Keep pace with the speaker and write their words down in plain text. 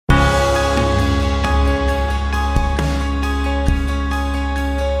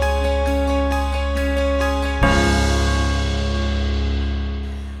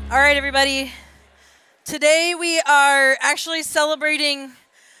everybody. Today we are actually celebrating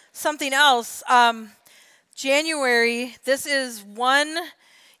something else. January, this is 1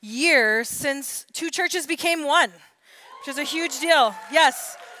 year since two churches became one, which is a huge deal.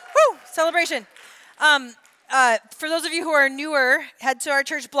 Yes. Woo! Celebration. For those of you who are newer, head to our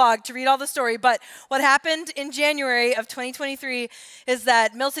church blog to read all the story. But what happened in January of 2023 is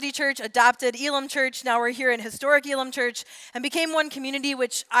that Mill City Church adopted Elam Church. Now we're here in historic Elam Church and became one community,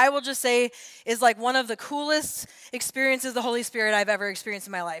 which I will just say is like one of the coolest experiences of the Holy Spirit I've ever experienced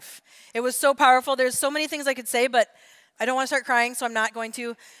in my life. It was so powerful. There's so many things I could say, but I don't want to start crying, so I'm not going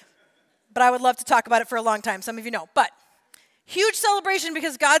to. But I would love to talk about it for a long time. Some of you know. But huge celebration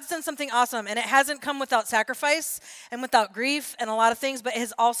because God's done something awesome, and it hasn't come without sacrifice and without grief and a lot of things, but it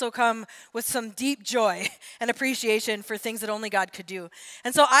has also come with some deep joy and appreciation for things that only God could do.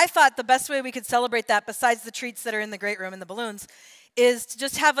 And so I thought the best way we could celebrate that, besides the treats that are in the great room and the balloons, is to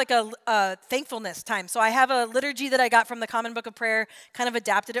just have like a thankfulness time. So I have a liturgy that I got from the Common Book of Prayer, kind of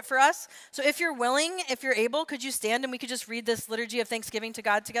adapted it for us. So if you're willing, if you're able, could you stand and we could just read this liturgy of thanksgiving to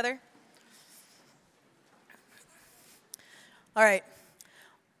God together? All right.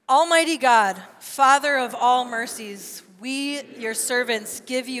 Almighty God, Father of all mercies, we, your servants,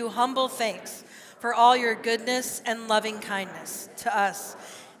 give you humble thanks for all your goodness and loving kindness to us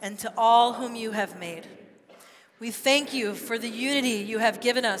and to all whom you have made. We thank you for the unity you have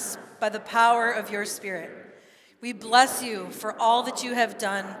given us by the power of your Spirit. We bless you for all that you have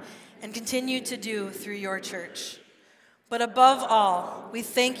done and continue to do through your church. But above all, we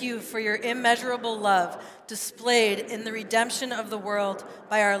thank you for your immeasurable love displayed in the redemption of the world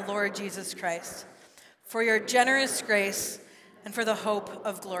by our Lord Jesus Christ, for your generous grace and for the hope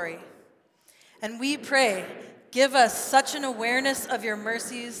of glory. And we pray, give us such an awareness of your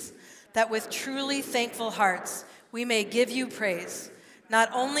mercies that with truly thankful hearts we may give you praise, not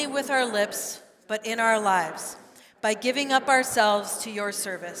only with our lips, but in our lives, by giving up ourselves to your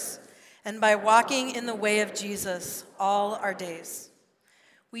service, and by walking in the way of Jesus all our days.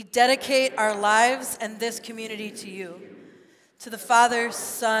 We dedicate our lives and this community to you. To the Father,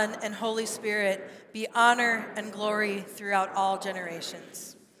 Son, and Holy Spirit be honor and glory throughout all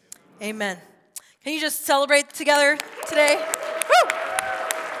generations. Amen. Can you just celebrate together today? Woo!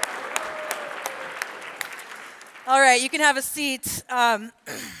 All right, you can have a seat. I'm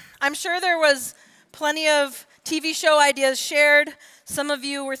sure there was plenty of TV show ideas shared. Some of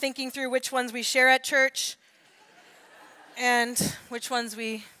you were thinking through which ones we share at church and which ones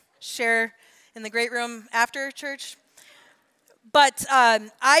we share in the great room after church. But I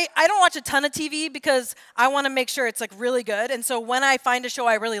don't watch a ton of TV because I want to make sure it's like really good. And so when I find a show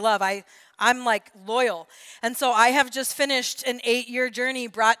I really love, I'm like loyal. And so I have just finished an 8-year journey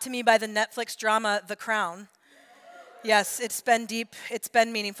brought to me by the Netflix drama The Crown. Yes, it's been deep. It's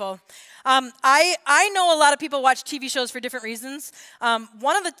been meaningful. I know a lot of people watch TV shows for different reasons.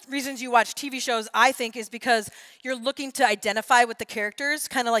 One of the reasons you watch TV shows, I think, is because you're looking to identify with the characters,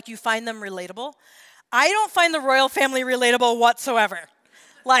 kind of like you find them relatable. I don't find the royal family relatable whatsoever.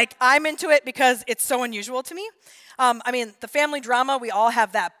 Like, I'm into it because it's so unusual to me. I mean, the family drama, we all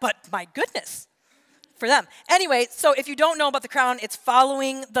have that, but my goodness. For them. Anyway, so if you don't know about The Crown, it's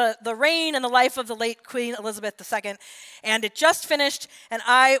following the reign and the life of the late Queen Elizabeth II, and it just finished, and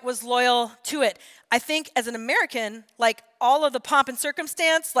I was loyal to it. I think as an American, like all of the pomp and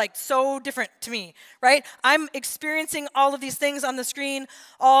circumstance, like so different to me, right? I'm experiencing all of these things on the screen,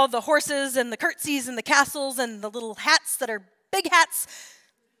 all the horses and the curtsies and the castles and the little hats that are big hats,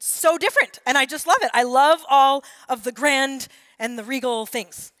 so different, and I just love it. I love all of the grand and the regal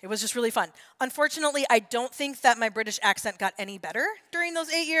things. It was just really fun. Unfortunately, I don't think that my British accent got any better during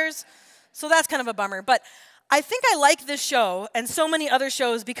those 8 years, so that's kind of a bummer. But I think I like this show and so many other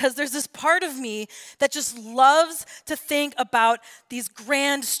shows because there's this part of me that just loves to think about these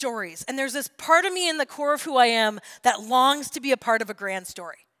grand stories. And there's this part of me in the core of who I am that longs to be a part of a grand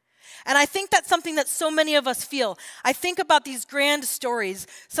story. And I think that's something that so many of us feel. I think about these grand stories,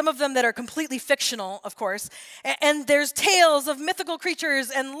 some of them that are completely fictional, of course, and there's tales of mythical creatures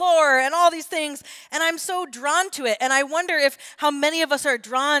and lore and all these things, and I'm so drawn to it. And I wonder if how many of us are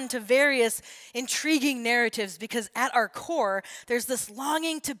drawn to various intriguing narratives because at our core, there's this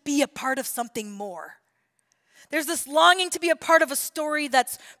longing to be a part of something more. There's this longing to be a part of a story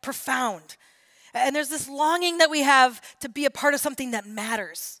that's profound. And there's this longing that we have to be a part of something that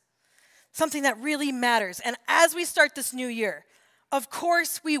matters. Something that really matters. And as we start this new year, of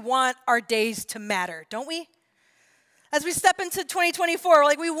course we want our days to matter, don't we? As we step into 2024,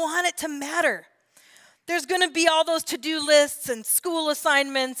 like we want it to matter. there's going to be all those to-do lists and school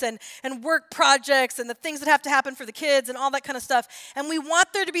assignments and work projects and the things that have to happen for the kids and all that kind of stuff. And we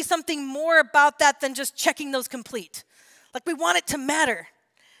want there to be something more about that than just checking those complete. Like, we want it to matter.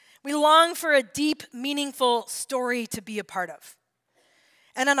 We long for a deep, meaningful story to be a part of.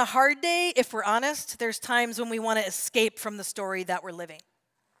 And on a hard day, if we're honest, there's times when we want to escape from the story that we're living.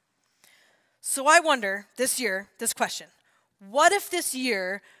 So I wonder this year, this question: what if this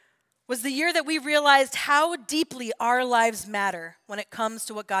year was the year that we realized how deeply our lives matter when it comes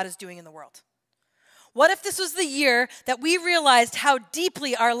to what God is doing in the world? What if this was the year that we realized how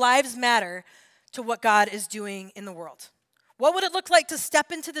deeply our lives matter to what God is doing in the world? What would it look like to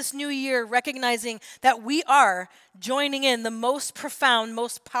step into this new year recognizing that we are joining in the most profound,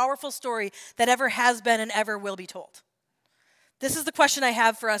 most powerful story that ever has been and ever will be told? This is the question I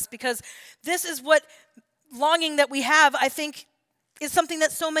have for us, because this is what longing that we have, I think, is something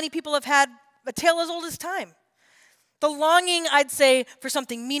that so many people have had a tale as old as time. The longing, I'd say, for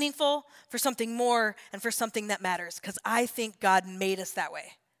something meaningful, for something more, and for something that matters, because I think God made us that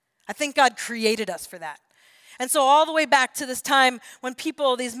way. I think God created us for that. And so all the way back to this time when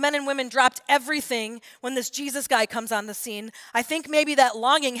people, these men and women, dropped everything when this Jesus guy comes on the scene, I think maybe that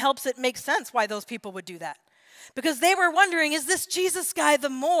longing helps it make sense why those people would do that. Because they were wondering, is this Jesus guy the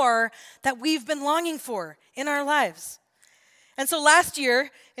more that we've been longing for in our lives? And so last year,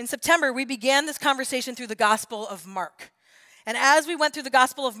 in September, we began this conversation through the Gospel of Mark. And as we went through the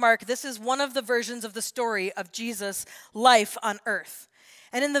Gospel of Mark, this is one of the versions of the story of Jesus' life on earth.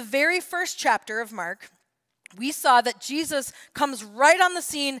 And in the very first chapter of Mark, we saw that Jesus comes right on the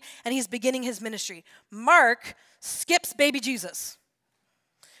scene and he's beginning his ministry. Mark skips baby Jesus.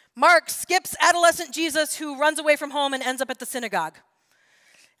 Mark skips adolescent Jesus who runs away from home and ends up at the synagogue.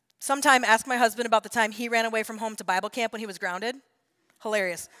 Sometime ask my husband about the time he ran away from home to Bible camp when he was grounded.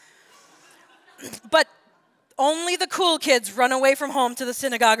 Hilarious. But only the cool kids run away from home to the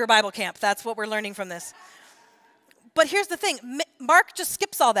synagogue or Bible camp. That's what we're learning from this. But here's the thing. Mark just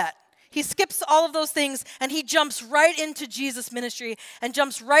skips all that. He skips all of those things and he jumps right into Jesus' ministry and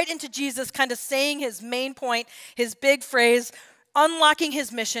jumps right into Jesus kind of saying his main point, his big phrase, unlocking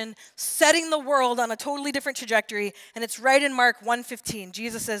his mission, setting the world on a totally different trajectory. And it's right in Mark 1:15.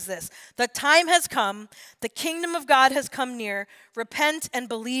 Jesus says this: "The time has come, the kingdom of God has come near. Repent and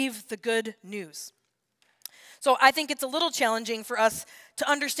believe the good news." So I think it's a little challenging for us to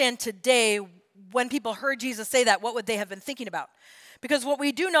understand today, when people heard Jesus say that, what would they have been thinking about? Because what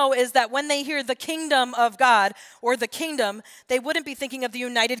we do know is that when they hear the kingdom of God or the kingdom, they wouldn't be thinking of the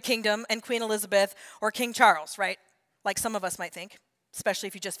United Kingdom and Queen Elizabeth or King Charles, right? Like some of us might think, especially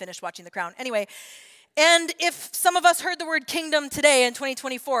if you just finished watching The Crown. Anyway, and if some of us heard the word kingdom today in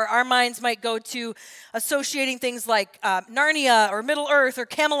 2024, our minds might go to associating things like Narnia or Middle Earth or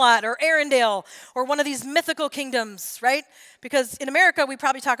Camelot or Arendelle or one of these mythical kingdoms, right? Because in America, we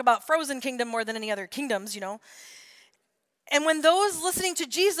probably talk about Frozen Kingdom more than any other kingdoms, you know. And when those listening to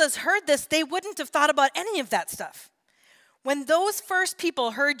Jesus heard this, they wouldn't have thought about any of that stuff. When those first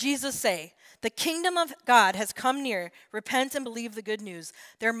people heard Jesus say, "The kingdom of God has come near, repent and believe the good news,"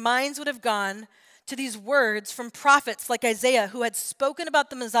 their minds would have gone to these words from prophets like Isaiah, who had spoken about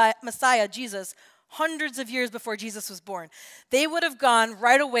the Messiah, Jesus, hundreds of years before Jesus was born. They would have gone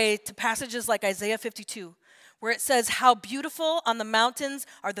right away to passages like Isaiah 52, where it says, "How beautiful on the mountains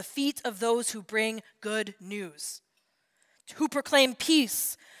are the feet of those who bring good news, who proclaim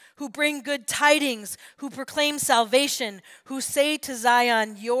peace, who bring good tidings, who proclaim salvation, who say to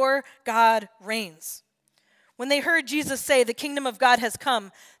Zion, your God reigns." When they heard Jesus say, "The kingdom of God has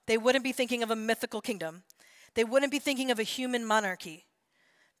come," they wouldn't be thinking of a mythical kingdom. They wouldn't be thinking of a human monarchy.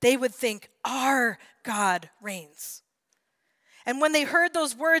 They would think, our God reigns. And when they heard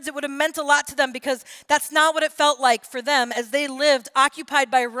those words, it would have meant a lot to them, because that's not what it felt like for them as they lived occupied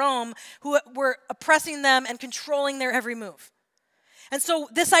by Rome, who were oppressing them and controlling their every move. And so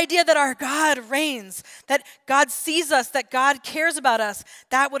this idea that our God reigns, that God sees us, that God cares about us,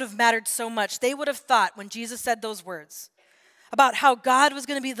 that would have mattered so much. They would have thought, when Jesus said those words, about how God was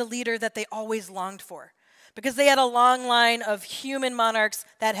going to be the leader that they always longed for, because they had a long line of human monarchs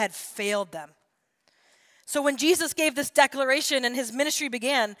that had failed them. So when Jesus gave this declaration and his ministry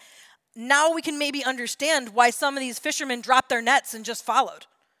began, now we can maybe understand why some of these fishermen dropped their nets and just followed.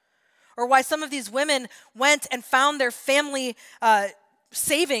 Or why some of these women went and found their family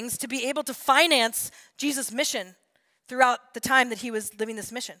savings to be able to finance Jesus' mission throughout the time that he was living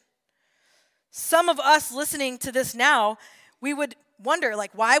this mission. Some of us listening to this now, we would wonder,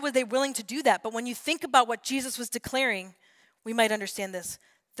 like, why were they willing to do that? But when you think about what Jesus was declaring, we might understand this.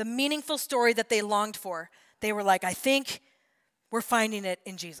 The meaningful story that they longed for, they were like, I think we're finding it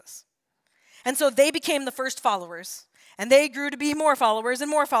in Jesus. And so they became the first followers, and they grew to be more followers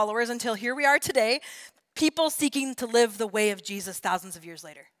until here we are today, people seeking to live the way of Jesus thousands of years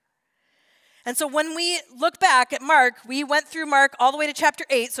later. And so when we look back at Mark, we went through Mark all the way to chapter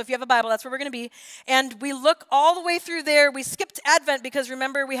 8. So if you have a Bible, that's where we're going to be. And we look all the way through there. We skipped Advent because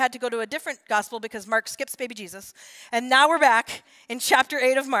remember we had to go to a different gospel because Mark skips baby Jesus. And now we're back in chapter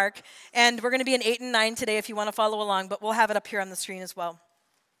 8 of Mark. And we're going to be in 8 and 9 today if you want to follow along. But we'll have it up here on the screen as well.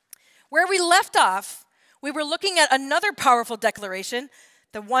 Where we left off, we were looking at another powerful declaration,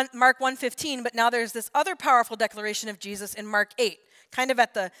 Mark 1:15. But now there's this other powerful declaration of Jesus in Mark 8. Kind of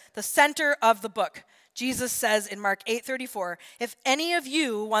at the center of the book. Jesus says in Mark 8:34, if any of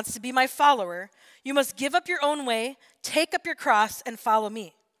you wants to be my follower, you must give up your own way, take up your cross, and follow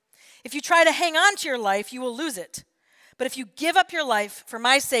me. If you try to hang on to your life, you will lose it. But if you give up your life for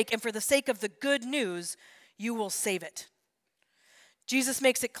my sake and for the sake of the good news, you will save it. Jesus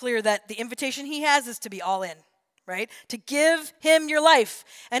makes it clear that the invitation he has is to be all in, right? To give him your life.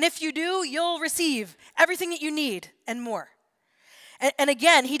 And if you do, you'll receive everything that you need and more. And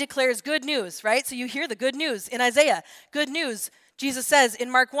again, he declares good news, right? So you hear the good news in Isaiah. Good news, Jesus says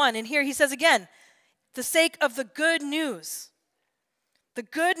in Mark 1. And here he says again, the sake of the good news. The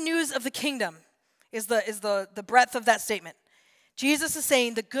good news of the kingdom is the breadth of that statement. Jesus is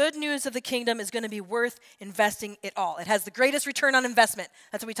saying the good news of the kingdom is going to be worth investing it all. It has the greatest return on investment.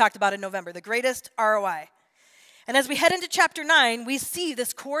 That's what we talked about in November, the greatest ROI. And as we head into chapter 9, we see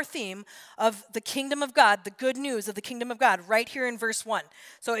this core theme of the kingdom of God, the good news of the kingdom of God, right here in verse 1.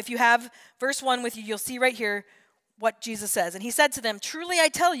 So if you have verse 1 with you, you'll see right here what Jesus says. And he said to them, truly I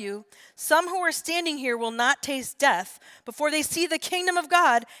tell you, some who are standing here will not taste death before they see the kingdom of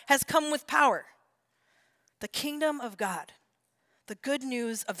God has come with power. The kingdom of God, the good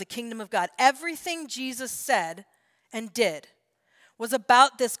news of the kingdom of God. Everything Jesus said and did was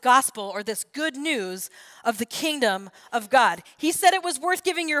about this gospel or this good news of the kingdom of God. He said it was worth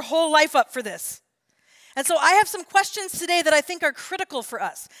giving your whole life up for this. And so I have some questions today that I think are critical for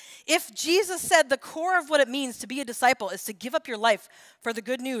us. If Jesus said the core of what it means to be a disciple is to give up your life for the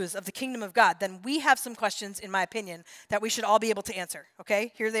good news of the kingdom of God, then we have some questions, in my opinion, that we should all be able to answer.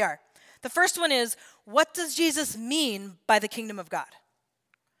 Okay, here they are. The first one is, what does Jesus mean by the kingdom of God?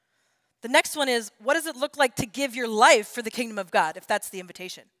 The next one is, what does it look like to give your life for the kingdom of God, if that's the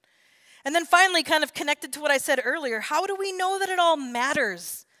invitation? And then finally, kind of connected to what I said earlier, how do we know that it all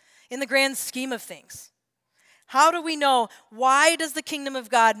matters in the grand scheme of things? How do we know, why does the kingdom of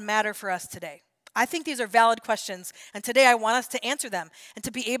God matter for us today? I think these are valid questions, and today I want us to answer them and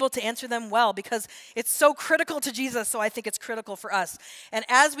to be able to answer them well because it's so critical to Jesus, so I think it's critical for us. And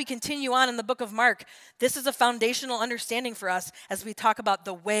as we continue on in the book of Mark, this is a foundational understanding for us as we talk about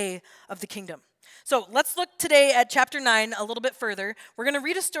the way of the kingdom. So let's look today at chapter 9 a little bit further. We're going to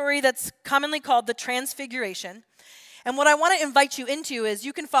read a story that's commonly called the Transfiguration. And what I want to invite you into is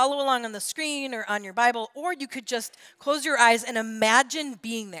you can follow along on the screen or on your Bible, or you could just close your eyes and imagine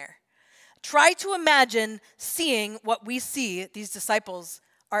being there. Try to imagine seeing what we see these disciples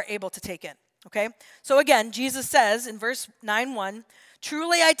are able to take in, okay? So again, Jesus says in verse 9:1,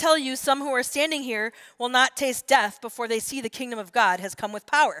 truly I tell you, some who are standing here will not taste death before they see the kingdom of God has come with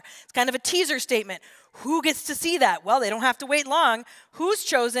power. It's kind of a teaser statement. Who gets to see that? Well, they don't have to wait long. Who's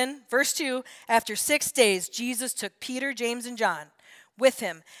chosen? Verse 2, after 6 days, Jesus took Peter, James, and John with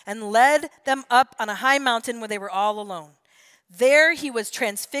him and led them up on a high mountain where they were all alone. There he was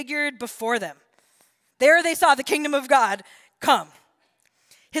transfigured before them. There they saw the kingdom of God come.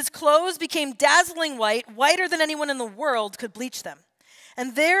 His clothes became dazzling white, whiter than anyone in the world could bleach them.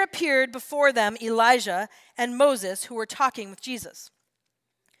 And there appeared before them Elijah and Moses, who were talking with Jesus.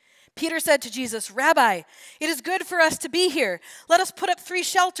 Peter said to Jesus, Rabbi, it is good for us to be here. Let us put up 3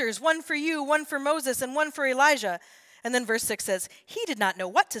 shelters, one for you, one for Moses, and one for Elijah. And then verse 6 says, he did not know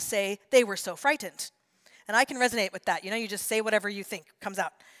what to say. They were so frightened. And I can resonate with that. You know, you just say whatever you think comes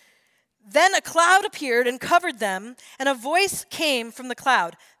out. Then a cloud appeared and covered them, and a voice came from the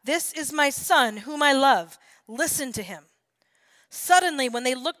cloud. This is my son, whom I love. Listen to him. Suddenly, when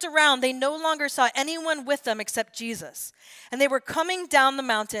they looked around, they no longer saw anyone with them except Jesus. And they were coming down the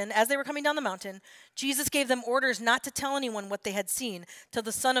mountain. As they were coming down the mountain, Jesus gave them orders not to tell anyone what they had seen till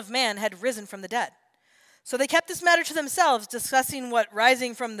the Son of Man had risen from the dead. So they kept this matter to themselves, discussing what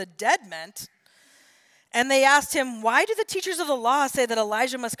rising from the dead meant. And they asked him, why do the teachers of the law say that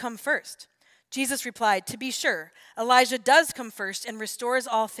Elijah must come first? Jesus replied, to be sure, Elijah does come first and restores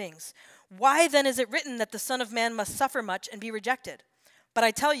all things. Why then is it written that the Son of Man must suffer much and be rejected? But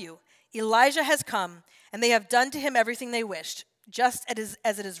I tell you, Elijah has come, and they have done to him everything they wished. just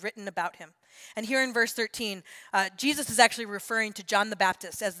as it is written about him. And here in verse 13, Jesus is actually referring to John the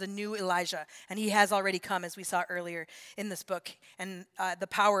Baptist as the new Elijah, and he has already come, as we saw earlier in this book. And the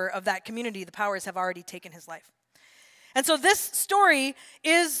power of that community, the powers have already taken his life. And so this story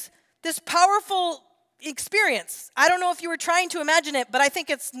is this powerful experience. I don't know if you were trying to imagine it, but I think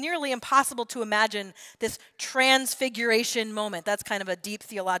it's nearly impossible to imagine this transfiguration moment. That's kind of a deep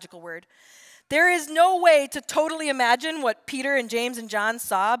theological word. There is no way to totally imagine what Peter and James and John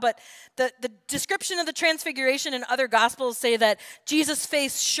saw, but the description of the transfiguration in other gospels say that Jesus'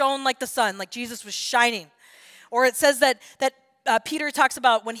 face shone like the sun, like Jesus was shining. Or it says that Peter talks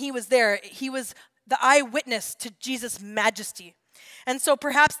about when he was there, he was the eyewitness to Jesus' majesty. And so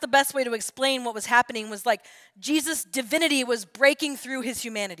perhaps the best way to explain what was happening was like Jesus' divinity was breaking through his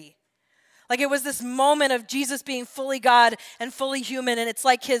humanity. Like it was this moment of Jesus being fully God and fully human, and it's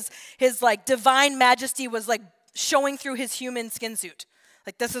like his like divine majesty was like showing through his human skin suit.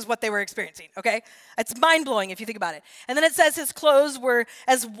 Like this is what they were experiencing, okay? It's mind-blowing if you think about it. And then it says his clothes were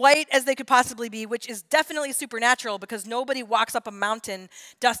as white as they could possibly be, which is definitely supernatural because nobody walks up a mountain,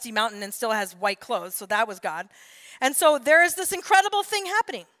 dusty mountain, and still has white clothes, so that was God. And so there is this incredible thing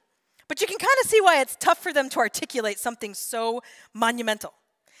happening. But you can kind of see why it's tough for them to articulate something so monumental.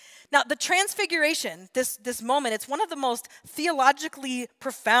 Now, the transfiguration, this moment, it's one of the most theologically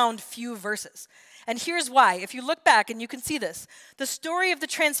profound few verses. And here's why. If you look back and you can see this, the story of the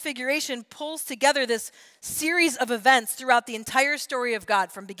transfiguration pulls together this series of events throughout the entire story of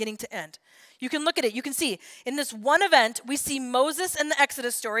God from beginning to end. You can look at it. You can see in this one event, we see Moses and the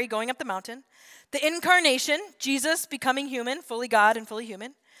Exodus story going up the mountain, the incarnation, Jesus becoming human, fully God and fully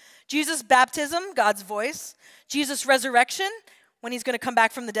human, Jesus' baptism, God's voice, Jesus' resurrection, when he's going to come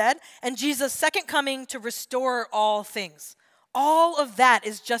back from the dead, and Jesus' second coming to restore all things. All of that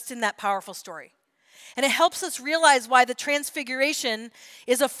is just in that powerful story. And it helps us realize why the transfiguration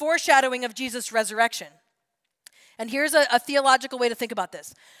is a foreshadowing of Jesus' resurrection. And here's a theological way to think about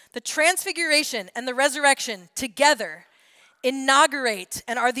this. The transfiguration and the resurrection together inaugurate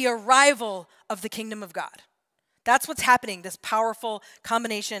and are the arrival of the kingdom of God. That's what's happening, this powerful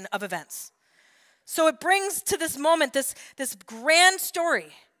combination of events. So it brings to this moment, this grand story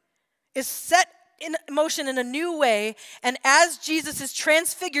is set in motion in a new way, and as Jesus is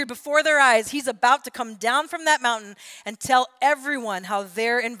transfigured before their eyes, he's about to come down from that mountain and tell everyone how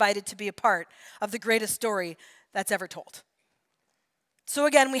they're invited to be a part of the greatest story that's ever told. So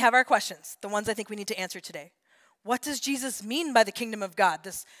again, we have our questions, the ones I think we need to answer today. What does Jesus mean by the kingdom of God,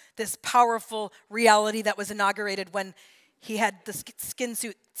 this powerful reality that was inaugurated when he had the skin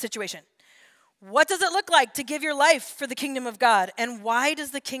suit situation? What does it look like to give your life for the kingdom of God? And why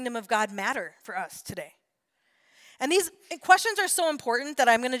does the kingdom of God matter for us today? And these questions are so important that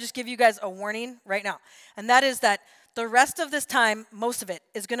I'm going to just give you guys a warning right now. And that is that the rest of this time, most of it,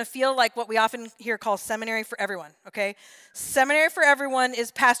 is going to feel like what we often hear called seminary for everyone, okay? Seminary for everyone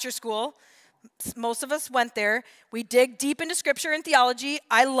is pastor school. Most of us went there. We dig deep into scripture and theology.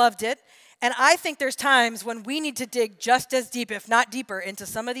 I loved it. And I think there's times when we need to dig just as deep, if not deeper, into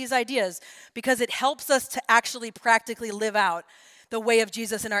some of these ideas because it helps us to actually practically live out the way of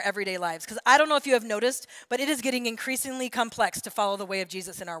Jesus in our everyday lives. Because I don't know if you have noticed, but it is getting increasingly complex to follow the way of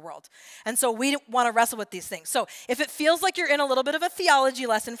Jesus in our world. And so we want to wrestle with these things. So if it feels like you're in a little bit of a theology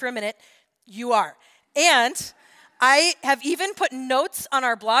lesson for a minute, you are. And I have even put notes on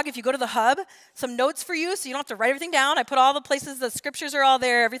our blog. If you go to the hub, some notes for you so you don't have to write everything down. I put all the places, the scriptures are all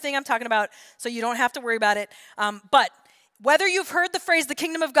there, everything I'm talking about, so you don't have to worry about it. But whether you've heard the phrase the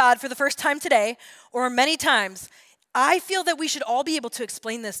kingdom of God for the first time today or many times, I feel that we should all be able to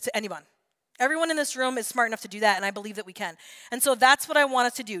explain this to anyone. Everyone in this room is smart enough to do that, and I believe that we can. And so that's what I want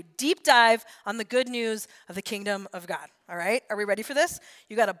us to do. Deep dive on the good news of the kingdom of God. All right? Are we ready for this?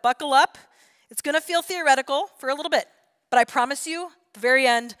 You got to buckle up. It's going to feel theoretical for a little bit, but I promise you, the very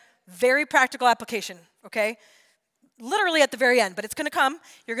end, very practical application, okay? Literally at the very end, but it's going to come.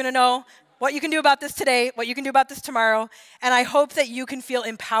 You're going to know what you can do about this today, what you can do about this tomorrow, and I hope that you can feel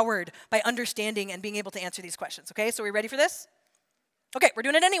empowered by understanding and being able to answer these questions, okay? So are we ready for this? Okay, we're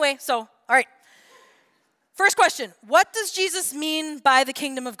doing it anyway, so all right. First question, what does Jesus mean by the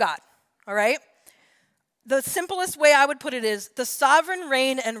kingdom of God, all right? The simplest way I would put it is the sovereign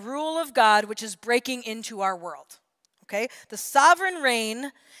reign and rule of God, which is breaking into our world. Okay? The sovereign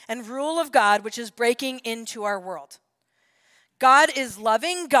reign and rule of God, which is breaking into our world. God is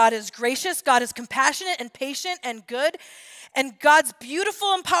loving, God is gracious, God is compassionate and patient and good, and God's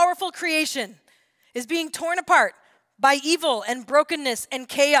beautiful and powerful creation is being torn apart by evil and brokenness and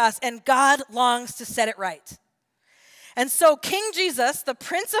chaos, and God longs to set it right. And so King Jesus, the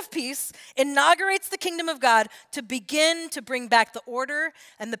Prince of Peace, inaugurates the kingdom of God to begin to bring back the order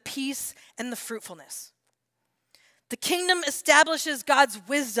and the peace and the fruitfulness. The kingdom establishes God's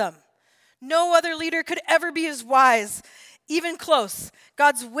wisdom. No other leader could ever be as wise, even close.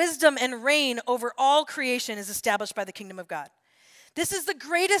 God's wisdom and reign over all creation is established by the kingdom of God. This is the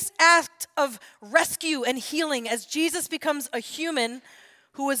greatest act of rescue and healing as Jesus becomes a human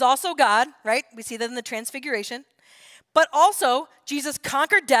who is also God, right? We see that in the transfiguration. But also, Jesus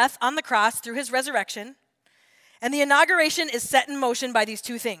conquered death on the cross through his resurrection. And the inauguration is set in motion by these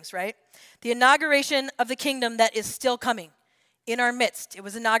two things, right? The inauguration of the kingdom that is still coming in our midst. It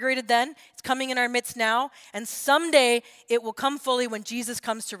was inaugurated then, it's coming in our midst now, and someday it will come fully when Jesus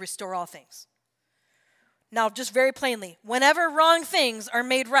comes to restore all things. Now, just very plainly, whenever wrong things are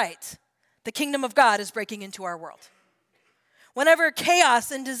made right, the kingdom of God is breaking into our world. Whenever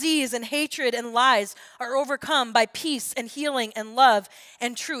chaos and disease and hatred and lies are overcome by peace and healing and love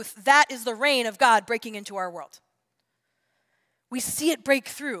and truth, that is the reign of God breaking into our world. We see it break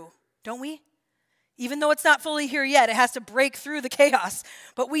through, don't we? Even though it's not fully here yet, it has to break through the chaos,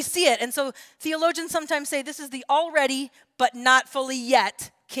 but we see it. And so theologians sometimes say this is the already but not fully yet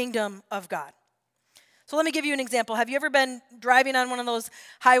kingdom of God. So let me give you an example. Have you ever been driving on one of those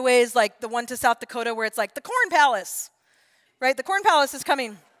highways like the one to South Dakota where it's like the Corn Palace, right? The Corn Palace is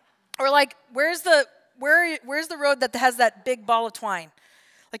coming. Or like, where's the road that has that big ball of twine?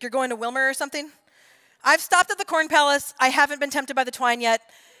 Like you're going to Wilmer or something? I've stopped at the Corn Palace. I haven't been tempted by the twine yet,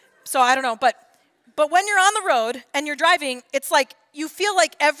 so I don't know. But when you're on the road and you're driving, it's like you feel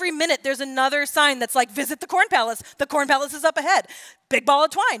like every minute there's another sign that's like, visit the Corn Palace. The Corn Palace is up ahead. Big ball of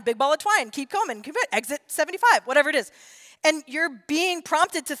twine, keep coming, exit 75, whatever it is. And you're being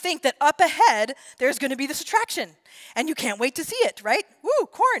prompted to think that up ahead, there's going to be this attraction. And you can't wait to see it, right? Woo,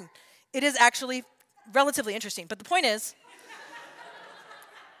 corn. It is actually relatively interesting. But the point is,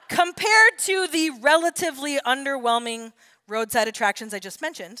 compared to the relatively underwhelming roadside attractions I just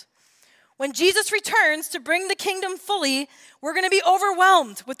mentioned, when Jesus returns to bring the kingdom fully, we're going to be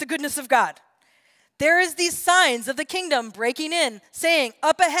overwhelmed with the goodness of God. There is these signs of the kingdom breaking in, saying,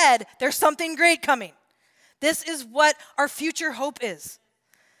 up ahead, there's something great coming. This is what our future hope is.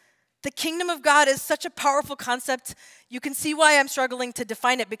 The kingdom of God is such a powerful concept. You can see why I'm struggling to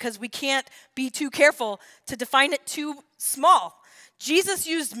define it, because we can't be too careful to define it too small. Jesus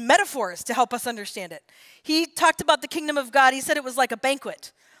used metaphors to help us understand it. He talked about the kingdom of God. He said it was like a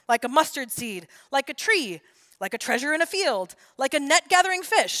banquet, like a mustard seed, like a tree, like a treasure in a field, like a net gathering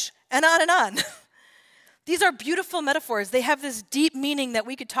fish, and on and on. These are beautiful metaphors. They have this deep meaning that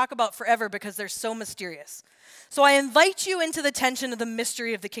we could talk about forever because they're so mysterious. So I invite you into the tension of the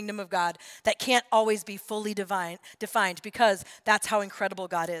mystery of the kingdom of God that can't always be fully defined because that's how incredible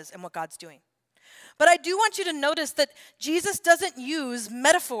God is and what God's doing. But I do want you to notice that Jesus doesn't use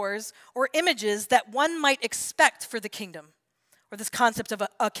metaphors or images that one might expect for the kingdom or this concept of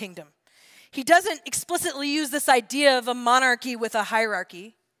a kingdom. He doesn't explicitly use this idea of a monarchy with a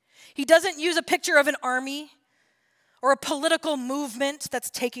hierarchy. He doesn't use a picture of an army or a political movement that's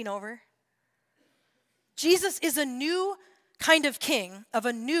taking over. Jesus is a new kind of king of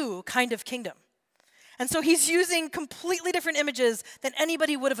a new kind of kingdom. And so he's using completely different images than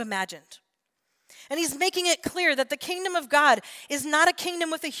anybody would have imagined. And he's making it clear that the kingdom of God is not a kingdom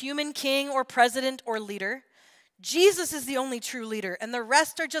with a human king or president or leader. Jesus is the only true leader, and the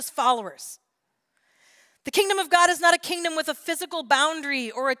rest are just followers. The kingdom of God is not a kingdom with a physical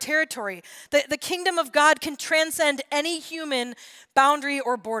boundary or a territory. The kingdom of God can transcend any human boundary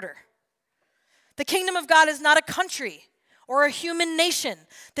or border. The kingdom of God is not a country or a human nation.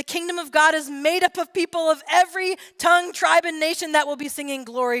 The kingdom of God is made up of people of every tongue, tribe, and nation that will be singing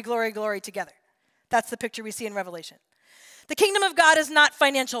glory, glory, glory together. That's the picture we see in Revelation. The kingdom of God is not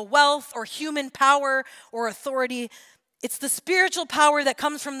financial wealth or human power or authority. It's the spiritual power that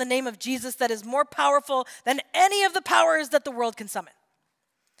comes from the name of Jesus that is more powerful than any of the powers that the world can summon.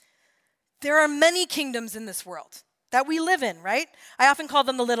 There are many kingdoms in this world that we live in, right? I often call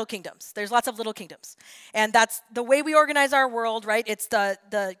them the little kingdoms. There's lots of little kingdoms. And that's the way we organize our world, right? It's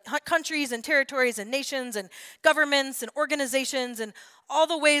the countries and territories and nations and governments and organizations and all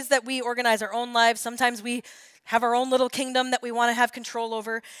the ways that we organize our own lives. Sometimes we have our own little kingdom that we want to have control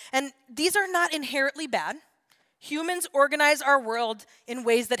over. And these are not inherently bad. Humans organize our world in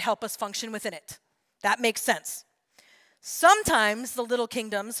ways that help us function within it. That makes sense. Sometimes the little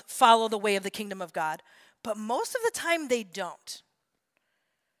kingdoms follow the way of the kingdom of God, but most of the time they don't.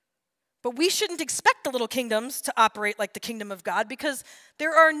 But we shouldn't expect the little kingdoms to operate like the kingdom of God because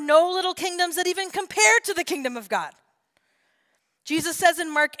there are no little kingdoms that even compare to the kingdom of God. Jesus says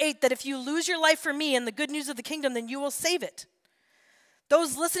in Mark 8 that if you lose your life for me and the good news of the kingdom, then you will save it.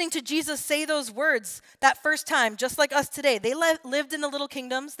 Those listening to Jesus say those words that first time, just like us today, they lived in the little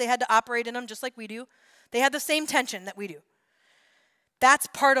kingdoms. They had to operate in them just like we do. They had the same tension that we do. That's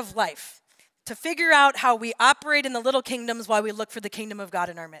part of life, to figure out how we operate in the little kingdoms while we look for the kingdom of God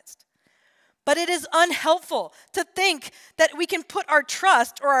in our midst. But it is unhelpful to think that we can put our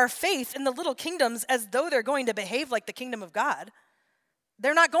trust or our faith in the little kingdoms as though they're going to behave like the kingdom of God.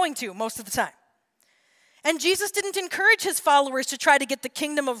 They're not going to most of the time. And Jesus didn't encourage his followers to try to get the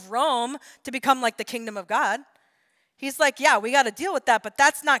kingdom of Rome to become like the kingdom of God. He's like, yeah, we got to deal with that, but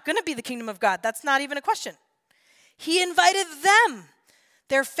that's not going to be the kingdom of God. That's not even a question. He invited them,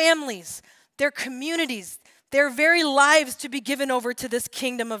 their families, their communities, their very lives to be given over to this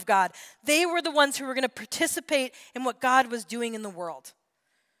kingdom of God. They were the ones who were going to participate in what God was doing in the world.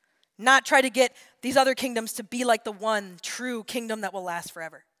 Not try to get these other kingdoms to be like the one true kingdom that will last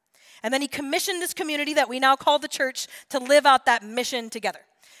forever. And then he commissioned this community that we now call the church to live out that mission together.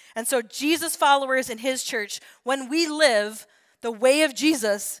 And so Jesus followers in his church, when we live the way of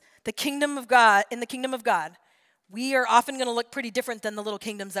Jesus, the kingdom of God, in the kingdom of God, we are often going to look pretty different than the little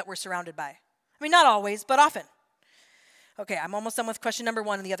kingdoms that we're surrounded by. I mean, not always, but often. Okay, I'm almost done with question number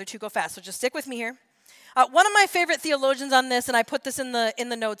 1, and the other 2 go fast, so just stick with me here. One of my favorite theologians on this, and I put this in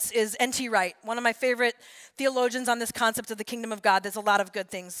the notes, is N.T. Wright. One of my favorite theologians on this concept of the kingdom of God. There's a lot of good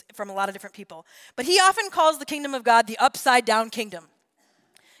things from a lot of different people. But he often calls the kingdom of God the upside-down kingdom.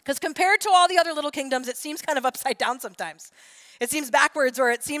 Because compared to all the other little kingdoms, it seems kind of upside down sometimes. It seems backwards, or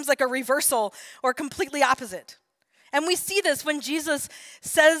it seems like a reversal, or completely opposite. And we see this when Jesus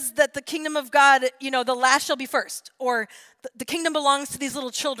says that the kingdom of God, the last shall be first, or the kingdom belongs to these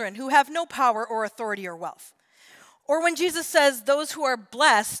little children who have no power or authority or wealth. Or when Jesus says those who are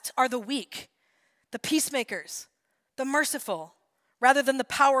blessed are the weak, the peacemakers, the merciful, rather than the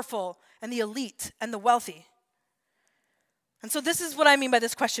powerful and the elite and the wealthy. And so this is what I mean by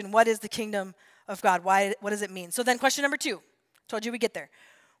this question. What is the kingdom of God? What does it mean? So then question number 2. Told you we get there.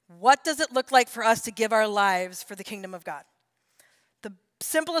 What does it look like for us to give our lives for the kingdom of God? The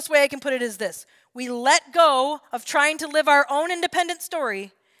simplest way I can put it is this. We let go of trying to live our own independent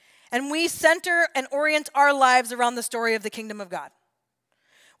story, and we center and orient our lives around the story of the kingdom of God.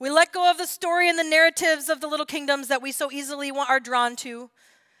 We let go of the story and the narratives of the little kingdoms that we so easily are drawn to,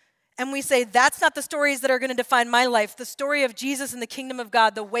 and we say, that's not the stories that are going to define my life. The story of Jesus and the kingdom of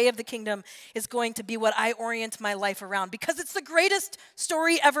God, the way of the kingdom, is going to be what I orient my life around, because it's the greatest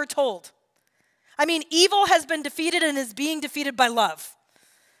story ever told. I mean, evil has been defeated and is being defeated by love.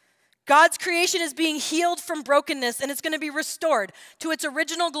 God's creation is being healed from brokenness, and it's going to be restored to its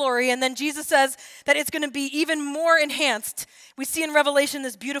original glory. And then Jesus says that it's going to be even more enhanced. We see in Revelation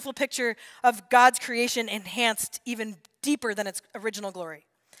this beautiful picture of God's creation enhanced even deeper than its original glory.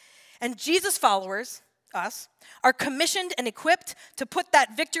 And Jesus followers, us, are commissioned and equipped to put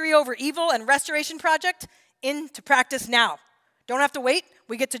that victory over evil and restoration project into practice now. Don't have to wait.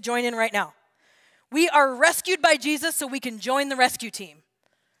 We get to join in right now. We are rescued by Jesus so we can join the rescue team.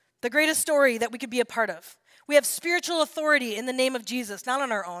 The greatest story that we could be a part of. We have spiritual authority in the name of Jesus, not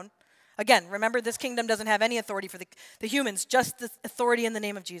on our own. Again, remember, this kingdom doesn't have any authority for the humans, just the authority in the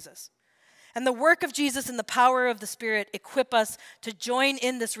name of Jesus. And the work of Jesus and the power of the Spirit equip us to join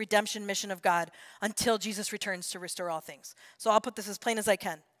in this redemption mission of God until Jesus returns to restore all things. So I'll put this as plain as I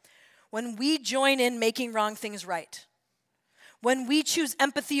can. When we join in making wrong things right, when we choose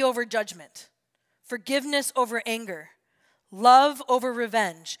empathy over judgment, forgiveness over anger, love over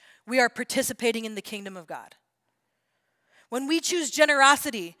revenge, we are participating in the kingdom of God. When we choose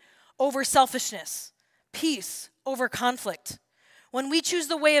generosity over selfishness, peace over conflict, when we choose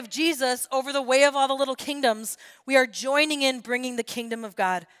the way of Jesus over the way of all the little kingdoms, we are joining in bringing the kingdom of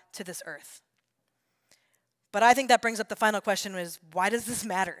God to this earth. But I think that brings up the final question is, why does this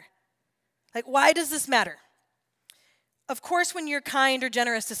matter? Like, why does this matter? Of course, when you're kind or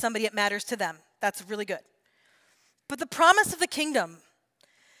generous to somebody, it matters to them. That's really good. But the promise of the kingdom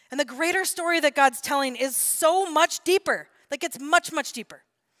and the greater story that God's telling is so much deeper. Like, it's much, much deeper.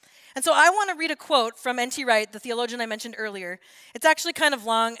 And so I want to read a quote from N.T. Wright, the theologian I mentioned earlier. It's actually kind of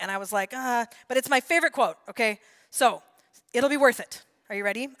long, and I was like, but it's my favorite quote, okay? So it'll be worth it. Are you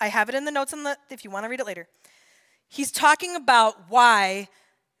ready? I have it in the notes if you want to read it later. He's talking about why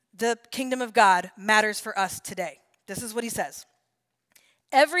the kingdom of God matters for us today. This is what he says.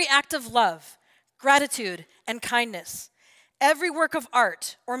 Every act of love, gratitude, and kindness, every work of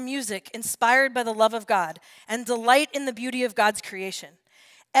art or music inspired by the love of God and delight in the beauty of God's creation,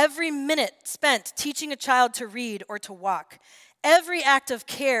 every minute spent teaching a child to read or to walk, Every act of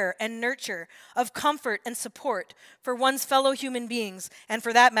care and nurture, of comfort and support for one's fellow human beings, and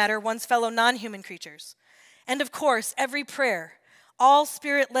for that matter, one's fellow non-human creatures. And of course, every prayer, all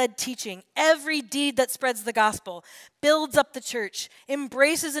Spirit-led teaching, every deed that spreads the gospel, builds up the church,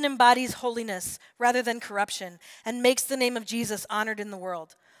 embraces and embodies holiness rather than corruption, and makes the name of Jesus honored in the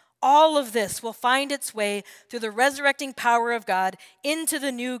world. All of this will find its way through the resurrecting power of God into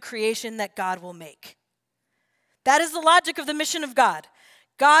the new creation that God will make. That is the logic of the mission of God.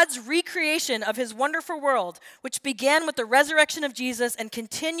 God's recreation of his wonderful world, which began with the resurrection of Jesus and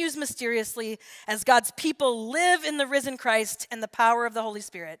continues mysteriously as God's people live in the risen Christ and the power of the Holy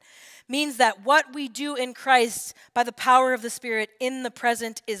Spirit, means that what we do in Christ by the power of the Spirit in the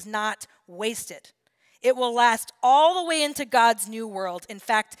present is not wasted. It will last all the way into God's new world. In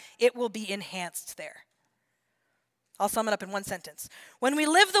fact, it will be enhanced there. I'll sum it up in one sentence. When we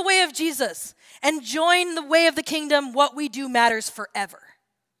live the way of Jesus and join the way of the kingdom, what we do matters forever.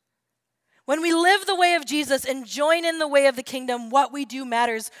 When we live the way of Jesus and join in the way of the kingdom, what we do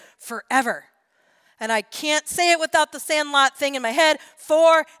matters forever. And I can't say it without the Sandlot thing in my head,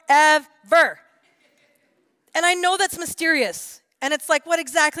 forever. And I know that's mysterious. And it's like, what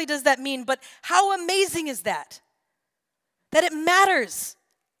exactly does that mean? But how amazing is that? That it matters.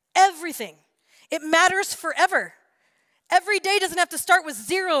 Everything. It matters forever. Every day doesn't have to start with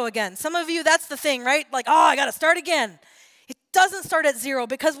 0 again. Some of you, that's the thing, right? Like, oh, I got to start again. It doesn't start at 0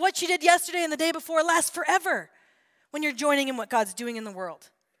 because what you did yesterday and the day before lasts forever when you're joining in what God's doing in the world.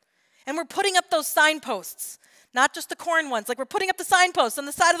 And we're putting up those signposts, not just the corn ones. Like we're putting up the signposts on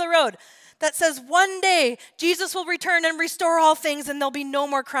the side of the road that says one day Jesus will return and restore all things and there'll be no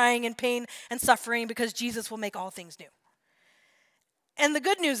more crying and pain and suffering because Jesus will make all things new. And the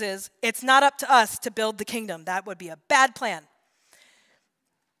good news is, it's not up to us to build the kingdom. That would be a bad plan.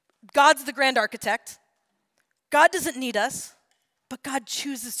 God's the grand architect. God doesn't need us, but God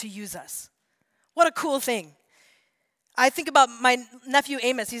chooses to use us. What a cool thing. I think about my nephew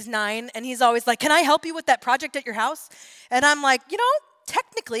Amos, he's 9, and he's always like, can I help you with that project at your house? And I'm like,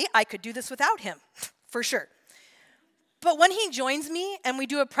 technically I could do this without him, for sure. But when he joins me and we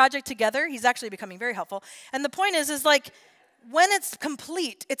do a project together, he's actually becoming very helpful. And the point is like, when it's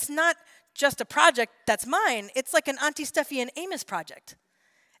complete, it's not just a project that's mine. It's like an Auntie Steffi and Amos project.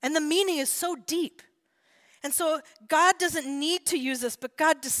 And the meaning is so deep. And so God doesn't need to use us, but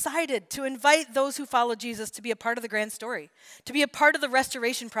God decided to invite those who follow Jesus to be a part of the grand story, to be a part of the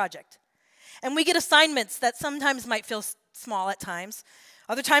restoration project. And we get assignments that sometimes might feel small at times.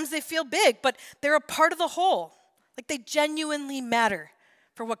 Other times they feel big, but they're a part of the whole. Like they genuinely matter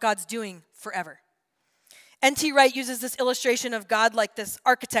for what God's doing forever. N.T. Wright uses this illustration of God like this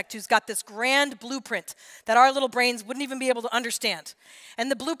architect who's got this grand blueprint that our little brains wouldn't even be able to understand.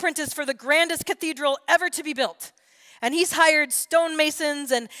 And the blueprint is for the grandest cathedral ever to be built. And he's hired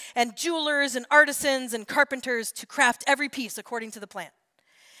stonemasons and jewelers and artisans and carpenters to craft every piece according to the plan.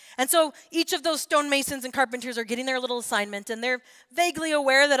 And so each of those stonemasons and carpenters are getting their little assignment, and they're vaguely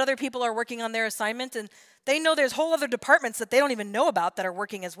aware that other people are working on their assignment, and they know there's whole other departments that they don't even know about that are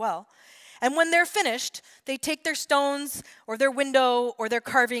working as well. And when they're finished, they take their stones or their window or their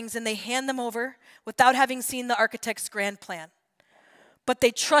carvings and they hand them over without having seen the architect's grand plan. But they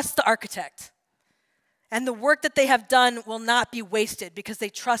trust the architect. And the work that they have done will not be wasted because they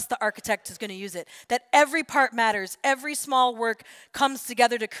trust the architect is going to use it. That every part matters. Every small work comes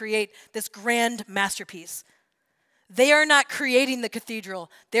together to create this grand masterpiece. They are not creating the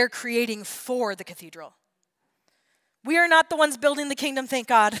cathedral. They're creating for the cathedral. We are not the ones building the kingdom, thank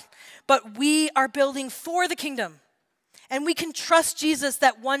God, but we are building for the kingdom. And we can trust Jesus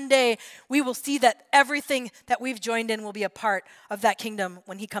that one day we will see that everything that we've joined in will be a part of that kingdom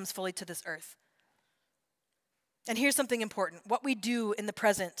when he comes fully to this earth. And here's something important. What we do in the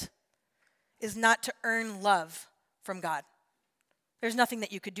present is not to earn love from God. There's nothing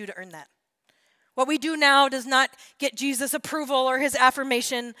that you could do to earn that. What we do now does not get Jesus' approval or his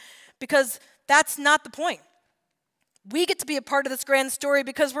affirmation because that's not the point. We get to be a part of this grand story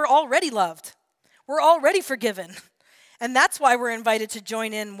because we're already loved. We're already forgiven. And that's why we're invited to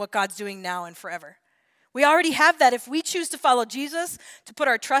join in what God's doing now and forever. We already have that. If we choose to follow Jesus, to put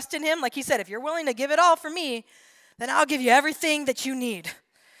our trust in him, like he said, if you're willing to give it all for me, then I'll give you everything that you need.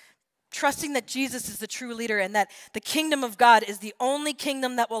 Trusting that Jesus is the true leader and that the kingdom of God is the only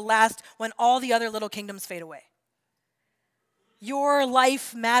kingdom that will last when all the other little kingdoms fade away. Your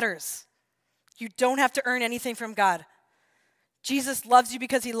life matters. You don't have to earn anything from God. Jesus loves you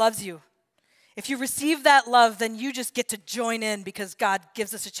because he loves you. If you receive that love, then you just get to join in because God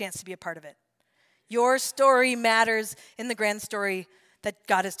gives us a chance to be a part of it. Your story matters in the grand story that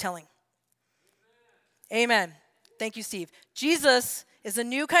God is telling. Amen. Thank you, Steve. Jesus is a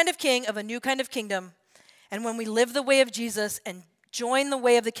new kind of king of a new kind of kingdom. And when we live the way of Jesus and join the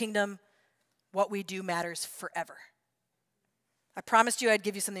way of the kingdom, what we do matters forever. I promised you I'd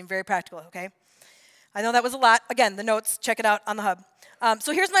give you something very practical, okay? I know that was a lot. Again, the notes, check it out on the hub.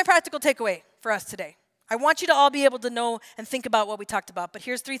 So here's my practical takeaway for us today. I want you to all be able to know and think about what we talked about, but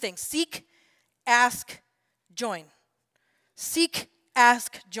here's 3 things. Seek, ask, join. Seek,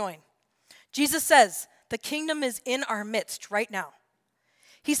 ask, join. Jesus says the kingdom is in our midst right now.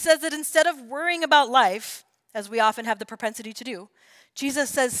 He says that instead of worrying about life, as we often have the propensity to do, Jesus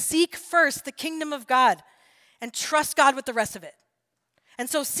says, seek first the kingdom of God and trust God with the rest of it. And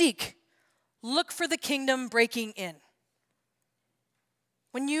so seek, look for the kingdom breaking in.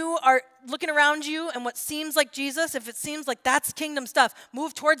 When you are looking around you and what seems like Jesus, if it seems like that's kingdom stuff,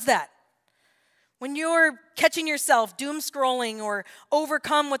 move towards that. When you're catching yourself doom scrolling or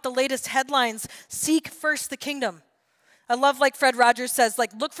overcome with the latest headlines, seek first the kingdom. I love, like Fred Rogers says,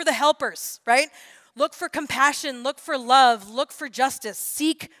 like, look for the helpers, right? Look for compassion, look for love, look for justice.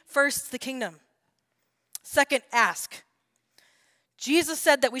 Seek first the kingdom. Second, ask. Jesus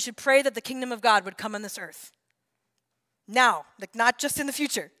said that we should pray that the kingdom of God would come on this earth. Now, like not just in the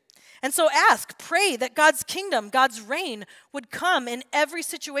future. And so ask, pray that God's kingdom, God's reign would come in every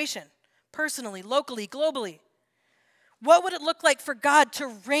situation, personally, locally, globally. What would it look like for God to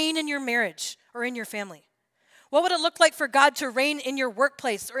reign in your marriage or in your family? What would it look like for God to reign in your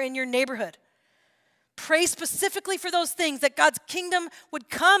workplace or in your neighborhood? Pray specifically for those things, that God's kingdom would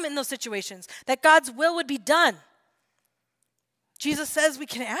come in those situations, that God's will would be done. Jesus says we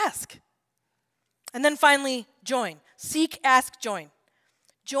can ask. And then finally, join. Seek, ask, join.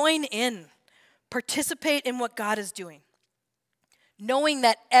 Join in. Participate in what God is doing. Knowing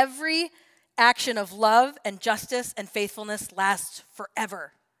that every action of love and justice and faithfulness lasts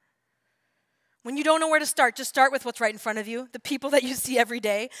forever. When you don't know where to start, just start with what's right in front of you, the people that you see every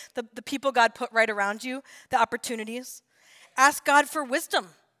day, the people God put right around you, the opportunities. Ask God for wisdom.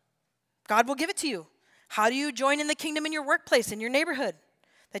 God will give it to you. How do you join in the kingdom in your workplace, in your neighborhood?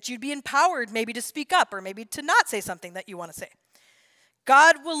 That you'd be empowered maybe to speak up or maybe to not say something that you want to say.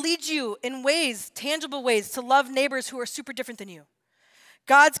 God will lead you in ways, tangible ways, to love neighbors who are super different than you.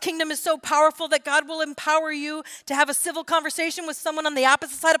 God's kingdom is so powerful that God will empower you to have a civil conversation with someone on the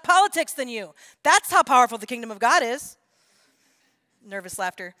opposite side of politics than you. That's how powerful the kingdom of God is. Nervous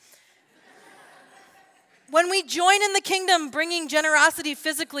laughter. When we join in the kingdom, bringing generosity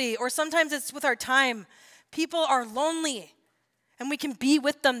physically, or sometimes it's with our time, people are lonely, and we can be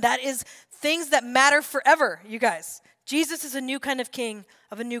with them. That is things that matter forever, you guys. Jesus is a new kind of king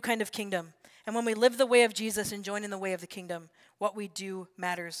of a new kind of kingdom. And when we live the way of Jesus and join in the way of the kingdom, what we do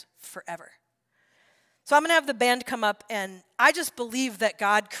matters forever. So I'm going to have the band come up, and I just believe that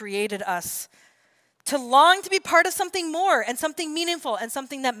God created us to long to be part of something more and something meaningful and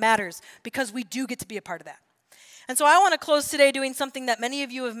something that matters, because we do get to be a part of that. And so I want to close today doing something that many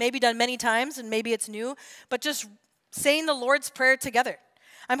of you have maybe done many times, and maybe it's new, but just saying the Lord's Prayer together.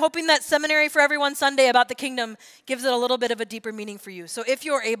 I'm hoping that Seminary for Everyone Sunday about the kingdom gives it a little bit of a deeper meaning for you. So if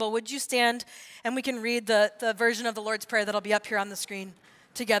you're able, would you stand and we can read the version of the Lord's Prayer that'll be up here on the screen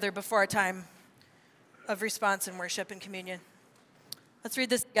together before our time of response and worship and communion. Let's read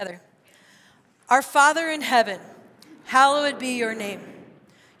this together. Our Father in heaven, hallowed be your name.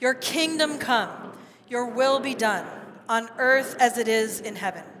 Your kingdom come, your will be done, on earth as it is in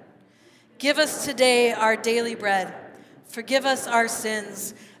heaven. Give us today our daily bread. Forgive us our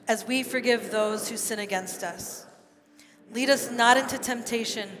sins, as we forgive those who sin against us. Lead us not into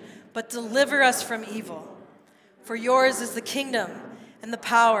temptation, but deliver us from evil. For yours is the kingdom, and the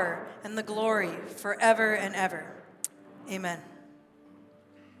power, and the glory, forever and ever. Amen.